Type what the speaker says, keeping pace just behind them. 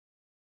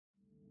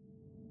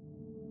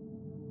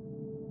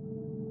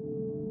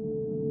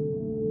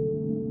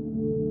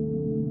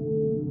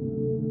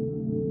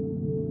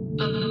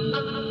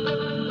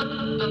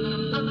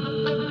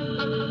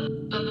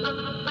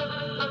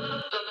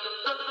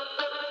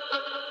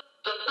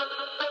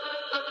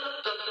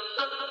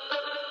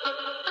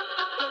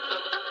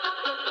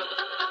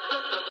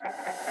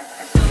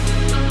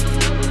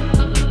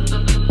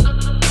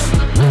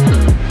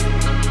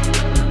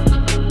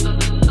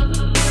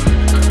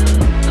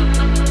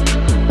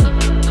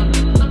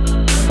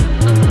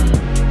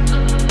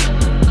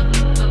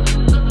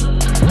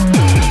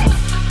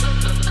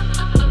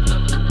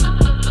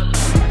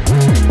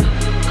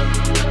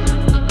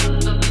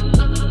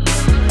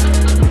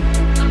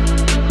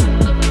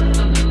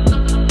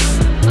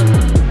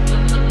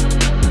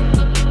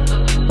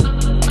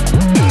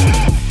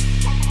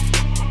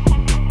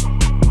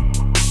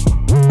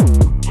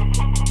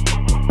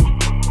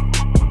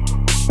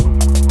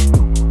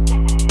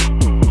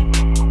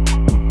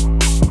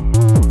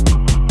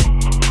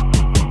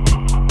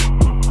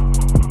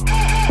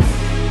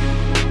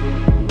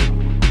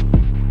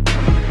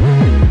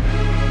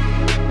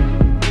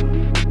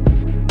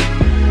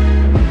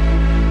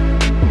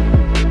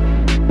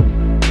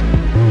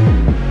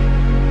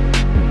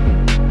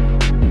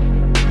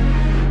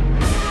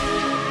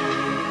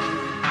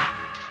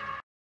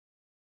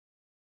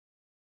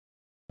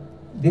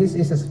This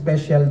is a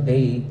special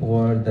day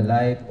for the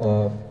life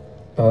of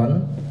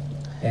Ton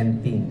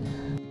and Tin.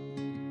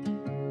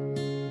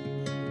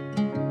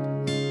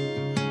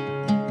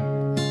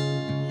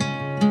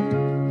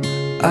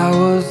 I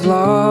was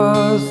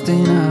lost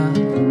in a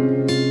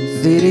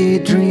city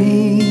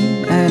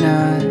dream and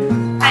I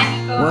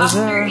was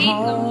after 8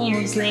 long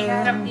years,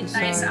 naiharap din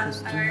tayo sa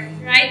altar.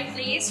 Right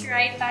place,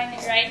 right time,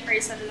 and right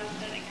person lang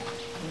talaga.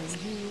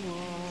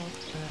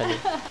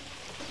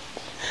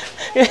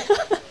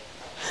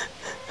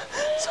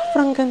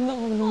 Sobrang ganda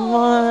mo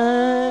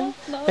naman.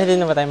 Pwede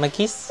na ba tayo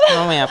mag-kiss?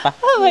 Mamaya pa.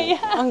 Mamaya.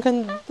 Ang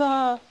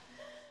ganda.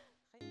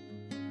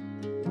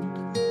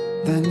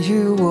 Then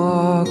you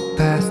walked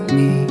past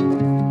me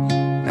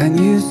and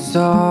you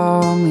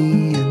saw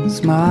me and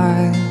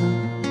smiled.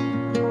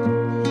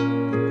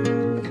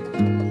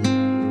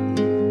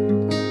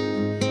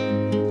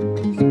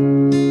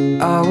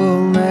 I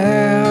will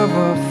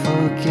never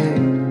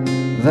forget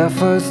the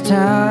first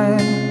time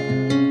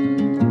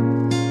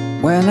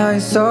when I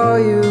saw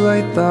you.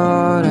 I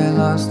thought I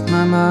lost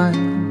my mind.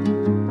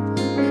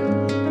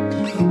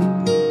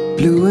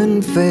 Blue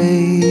and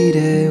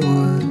faded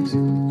was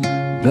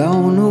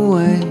blown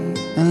away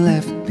and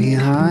left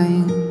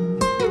behind.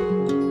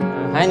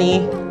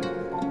 Honey,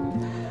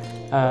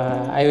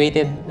 I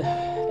waited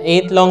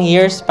 8 long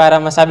years para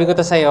masabi ko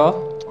to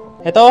sa'yo.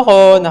 Ito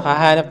ako,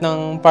 nakahanap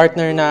ng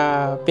partner na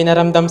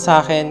pinaramdam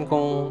sa akin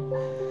kung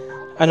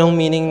anong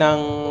meaning ng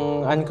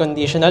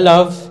unconditional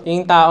love.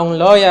 Yung taong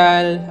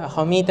loyal,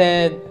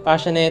 committed,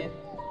 passionate,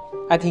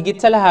 at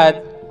higit sa lahat,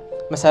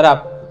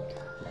 masarap.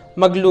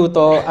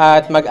 Magluto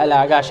at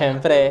mag-alaga,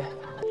 syempre.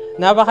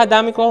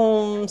 Napakadami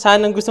kong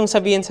sanang gustong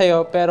sabihin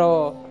sa'yo,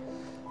 pero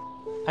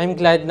I'm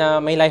glad na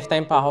may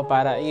lifetime pa ako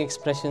para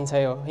i-express yun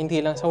sa'yo. Hindi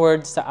lang sa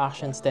words, sa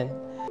actions din.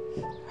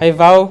 I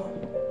vow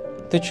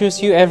to choose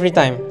you every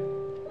time.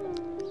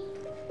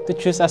 To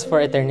choose us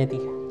for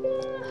eternity.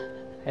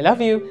 I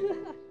love you.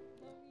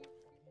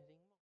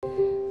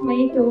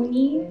 My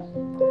Tony,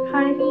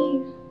 honey,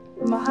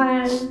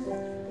 mahal,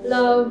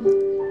 love.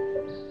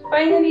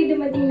 Finally,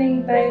 dumating na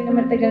yung tayo na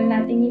matagal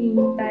nating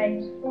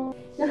hinihintay.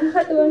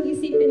 Nakakatuwang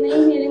isipin na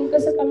hiniling ko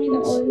sa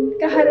Panginoon,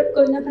 kaharap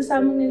ko na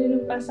kasamang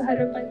nilulumpa sa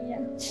harapan niya.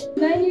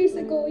 9 years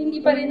ago, hindi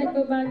pa rin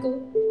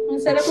nagbabago.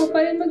 Ang sarap mo pa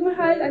rin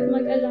magmahal at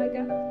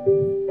mag-alaga.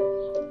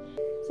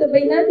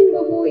 Sabay natin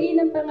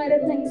bubuuin ang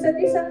pangarap ng isa't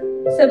isa.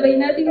 Sabay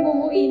natin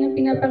bubuuin ang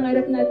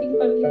pinapangarap nating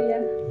pamilya.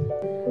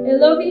 I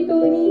love you,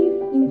 Tony.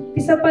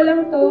 Isa pa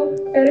lang to,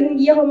 pero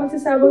hindi ako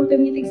magsasabang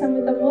tumitig sa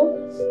mata mo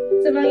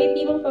sa mga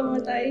ngiti mong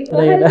pamatay.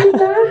 Mahal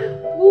kita,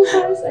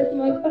 bukas at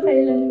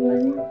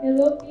magpakailanman. I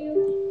love you.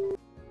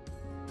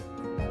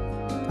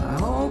 I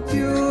hope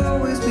you'll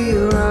always be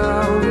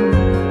around,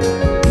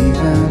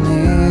 even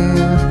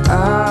if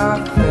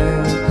I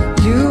fail.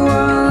 You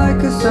are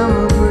like a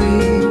summer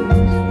breeze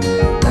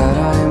that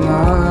I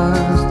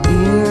must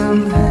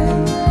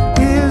inhale.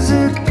 Is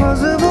it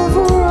possible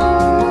for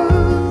us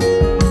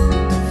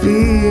to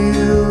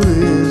feel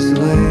this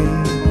way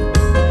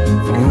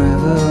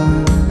forever?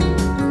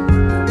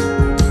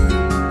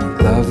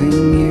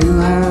 Loving you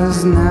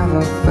has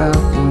never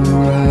felt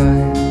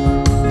right.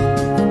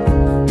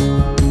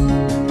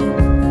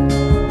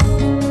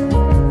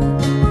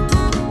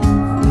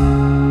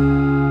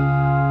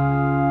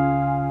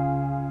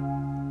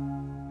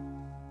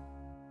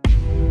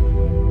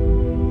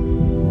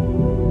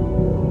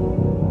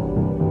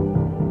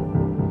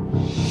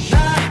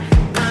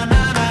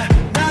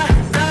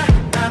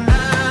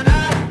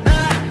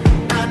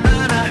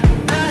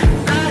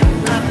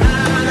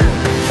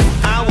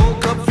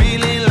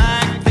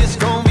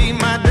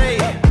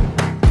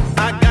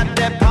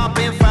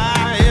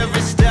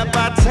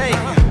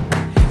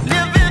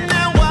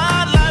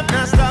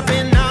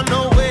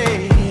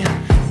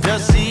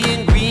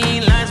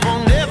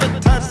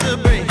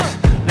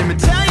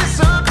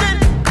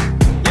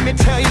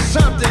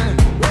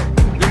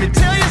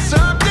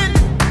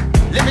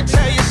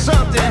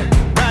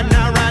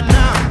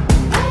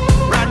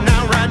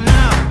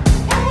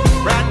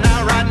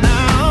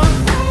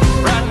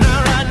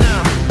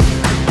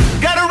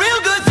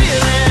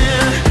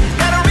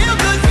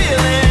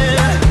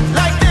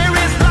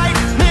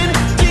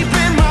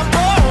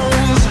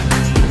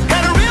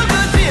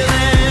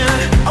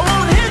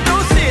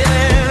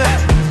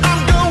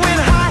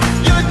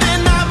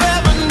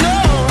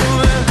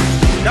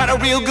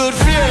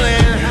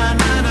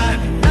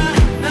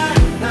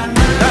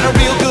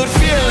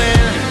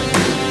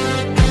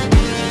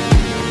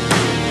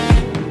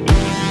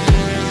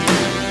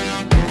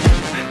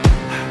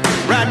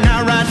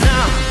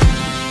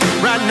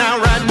 Right now,